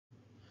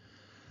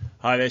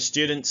Hi there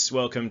students,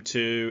 welcome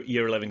to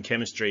Year 11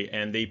 Chemistry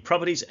and the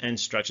Properties and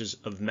Structures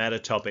of Matter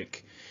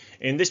topic.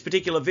 In this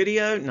particular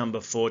video,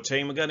 number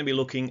 14, we're going to be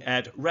looking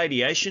at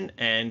radiation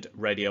and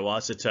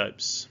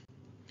radioisotopes.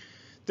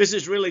 This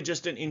is really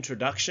just an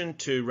introduction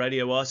to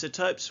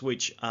radioisotopes,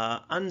 which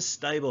are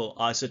unstable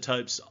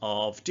isotopes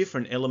of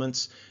different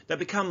elements that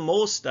become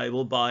more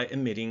stable by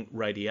emitting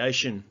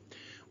radiation.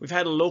 We've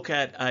had a look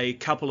at a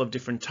couple of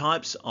different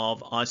types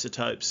of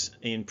isotopes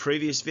in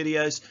previous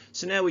videos,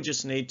 so now we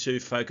just need to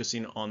focus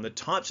in on the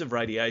types of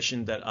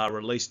radiation that are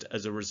released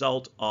as a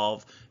result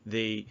of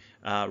the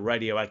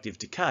radioactive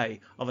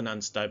decay of an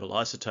unstable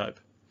isotope.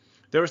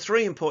 There are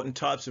three important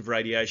types of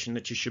radiation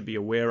that you should be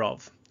aware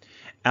of.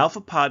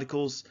 Alpha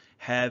particles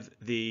have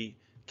the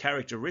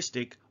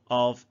characteristic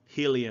of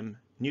helium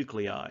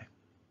nuclei.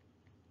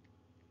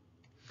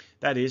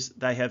 That is,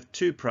 they have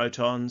 2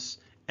 protons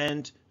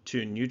and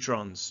 2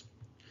 neutrons.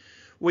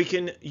 We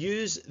can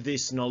use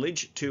this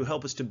knowledge to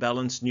help us to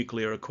balance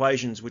nuclear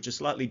equations, which are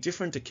slightly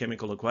different to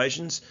chemical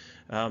equations,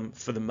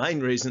 for the main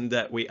reason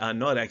that we are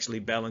not actually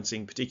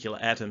balancing particular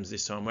atoms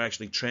this time. We're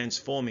actually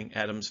transforming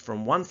atoms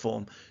from one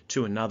form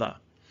to another.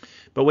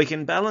 But we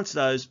can balance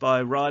those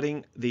by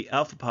writing the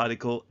alpha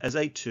particle as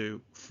a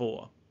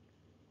 2,4.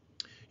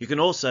 You can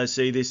also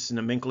see this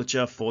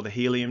nomenclature for the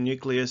helium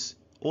nucleus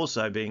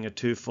also being a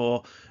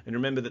 2,4, and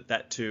remember that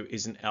that too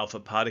is an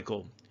alpha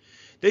particle.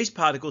 These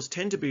particles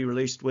tend to be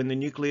released when the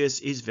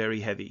nucleus is very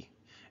heavy,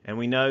 and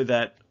we know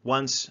that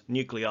once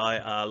nuclei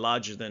are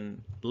larger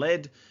than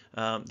lead,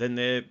 then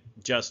they're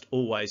just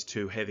always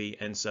too heavy,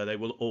 and so they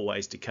will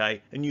always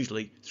decay, and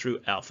usually through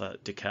alpha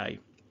decay.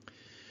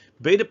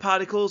 Beta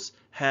particles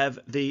have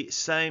the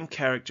same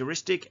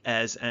characteristic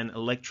as an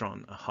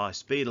electron, a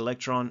high-speed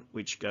electron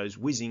which goes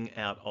whizzing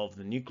out of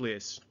the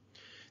nucleus.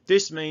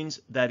 This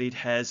means that it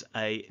has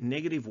a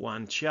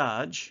 -1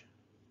 charge,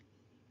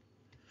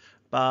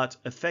 but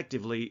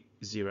effectively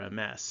 0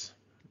 mass.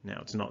 Now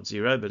it's not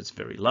 0, but it's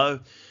very low.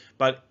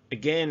 But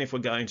again, if we're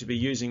going to be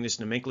using this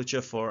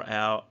nomenclature for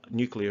our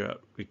nuclear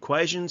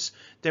equations,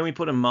 then we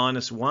put a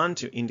 -1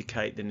 to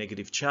indicate the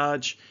negative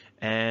charge,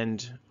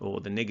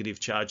 or the negative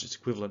charge is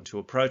equivalent to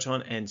a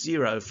proton, and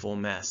 0 for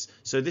mass.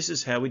 So this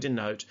is how we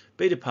denote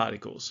beta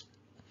particles.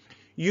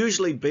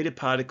 Usually beta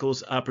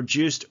particles are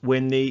produced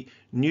when the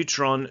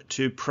neutron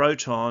to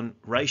proton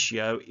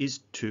ratio is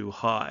too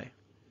high.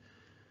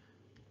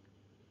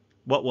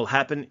 What will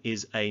happen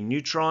is a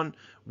neutron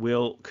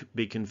will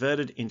be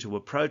converted into a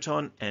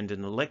proton and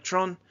an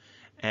electron,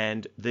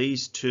 and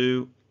these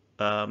two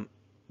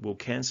will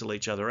cancel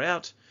each other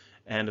out,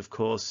 and of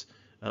course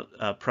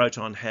a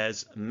proton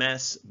has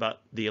mass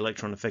but the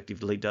electron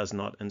effectively does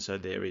not, and so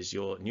there is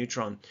your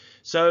neutron.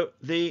 So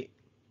the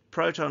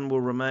proton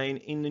will remain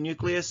in the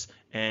nucleus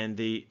and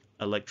the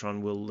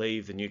electron will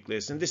leave the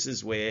nucleus, and this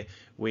is where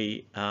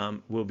we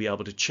will be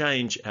able to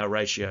change our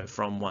ratio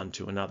from one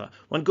to another.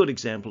 One good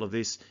example of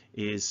this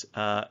is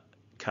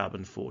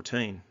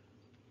carbon-14,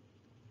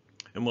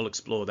 and we'll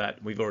explore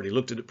that. We've already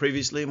looked at it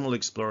previously and we'll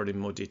explore it in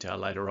more detail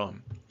later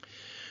on.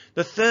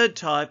 The third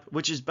type,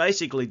 which is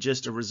basically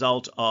just a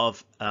result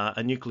of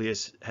a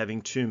nucleus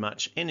having too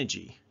much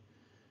energy,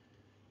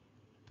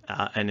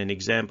 and an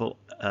example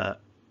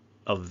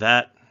of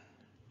that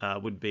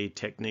would be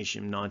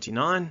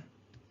technetium-99.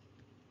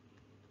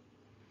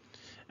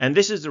 And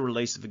this is the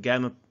release of a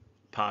gamma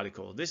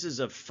particle. This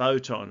is a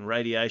photon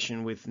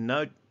radiation with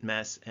no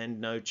mass and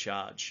no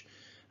charge.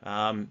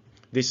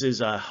 This is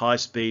a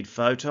high-speed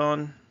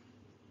photon,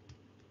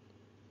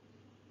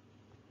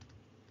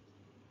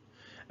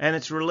 and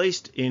it's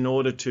released in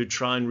order to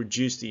try and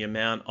reduce the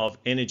amount of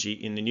energy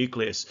in the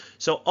nucleus.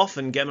 So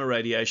often gamma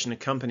radiation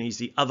accompanies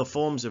the other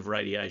forms of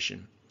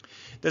radiation.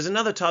 There's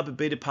another type of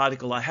beta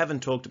particle I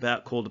haven't talked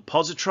about called a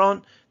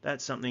positron.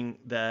 That's something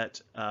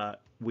that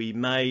we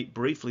may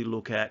briefly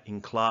look at in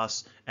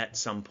class at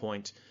some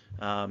point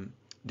down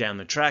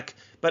the track.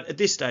 But at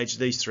this stage,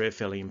 these three are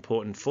fairly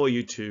important for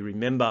you to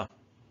remember.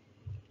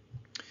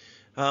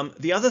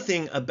 The other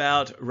thing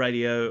about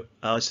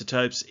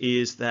radioisotopes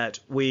is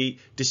that we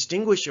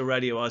distinguish a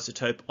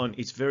radioisotope on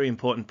its very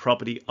important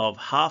property of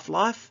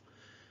half-life.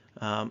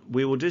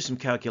 We will do some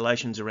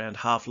calculations around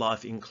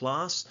half-life in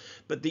class,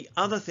 but the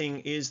other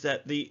thing is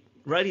that the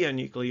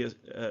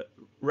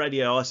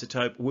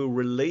radioisotope will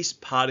release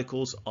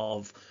particles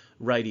of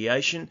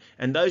radiation,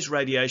 and those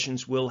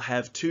radiations will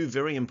have 2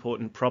 very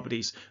important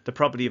properties: the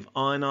property of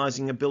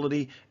ionizing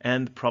ability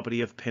and the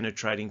property of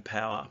penetrating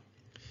power.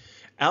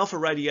 Alpha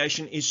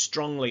radiation is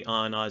strongly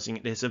ionizing.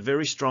 It has a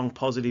very strong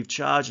positive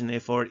charge, and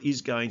therefore it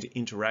is going to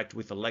interact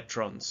with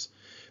electrons.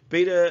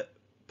 Beta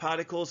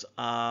particles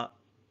are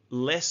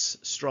less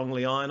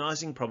strongly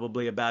ionizing,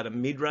 probably about a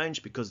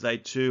mid-range, because they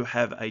too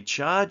have a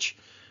charge.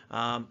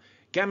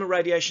 Gamma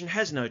radiation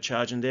has no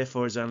charge and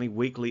therefore is only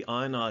weakly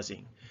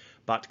ionizing.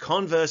 But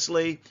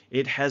conversely,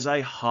 it has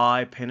a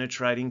high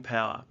penetrating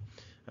power.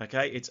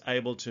 Okay, it's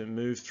able to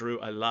move through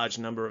a large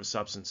number of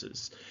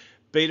substances.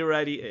 Beta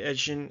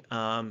radiation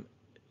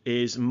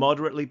is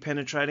moderately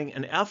penetrating,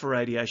 and alpha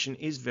radiation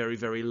is very,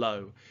 very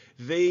low.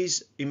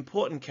 These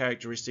important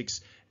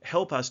characteristics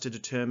help us to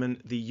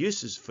determine the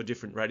uses for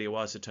different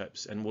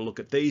radioisotopes, and we'll look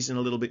at these in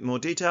a little bit more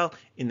detail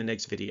in the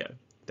next video.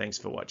 Thanks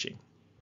for watching.